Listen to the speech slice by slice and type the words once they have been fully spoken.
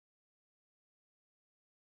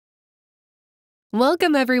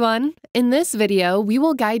Welcome, everyone! In this video, we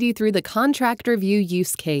will guide you through the contract review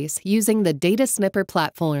use case using the DataSnipper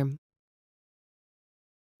platform.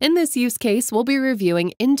 In this use case, we'll be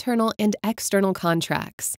reviewing internal and external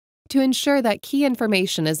contracts to ensure that key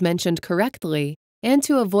information is mentioned correctly and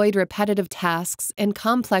to avoid repetitive tasks and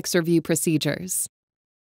complex review procedures.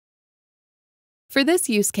 For this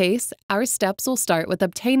use case, our steps will start with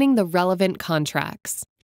obtaining the relevant contracts.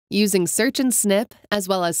 Using search and snip, as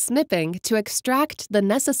well as snipping to extract the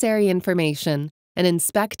necessary information and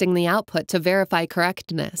inspecting the output to verify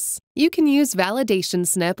correctness. You can use validation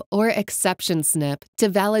snip or exception snip to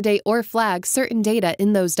validate or flag certain data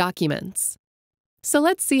in those documents. So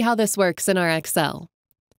let's see how this works in our Excel.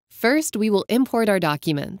 First, we will import our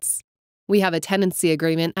documents. We have a tenancy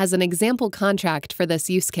agreement as an example contract for this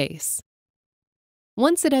use case.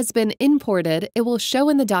 Once it has been imported, it will show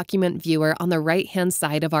in the document viewer on the right-hand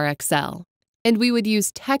side of our Excel. And we would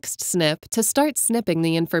use text snip to start snipping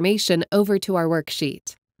the information over to our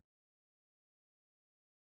worksheet.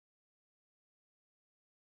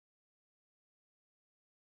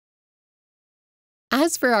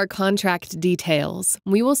 As for our contract details,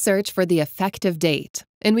 we will search for the effective date,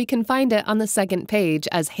 and we can find it on the second page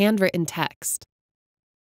as handwritten text.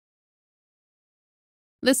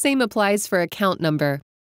 The same applies for account number.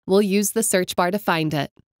 We'll use the search bar to find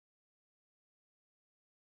it.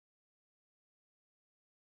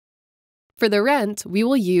 For the rent, we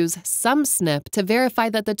will use sumSnip to verify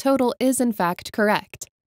that the total is in fact correct.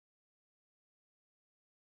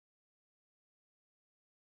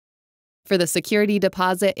 For the security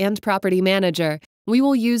deposit and property manager, we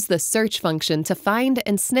will use the search function to find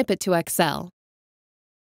and snip it to Excel.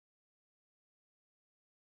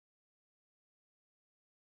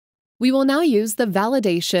 We will now use the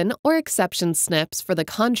validation or exception snips for the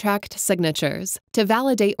contract signatures to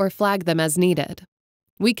validate or flag them as needed.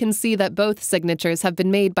 We can see that both signatures have been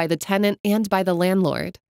made by the tenant and by the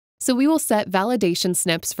landlord, so we will set validation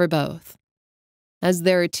snips for both. As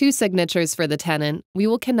there are two signatures for the tenant, we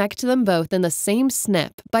will connect them both in the same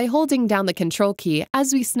snip by holding down the Control key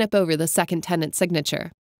as we snip over the second tenant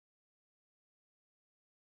signature.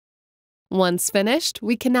 Once finished,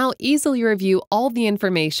 we can now easily review all the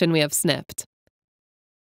information we have snipped.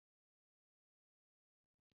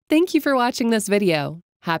 Thank you for watching this video.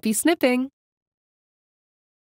 Happy snipping!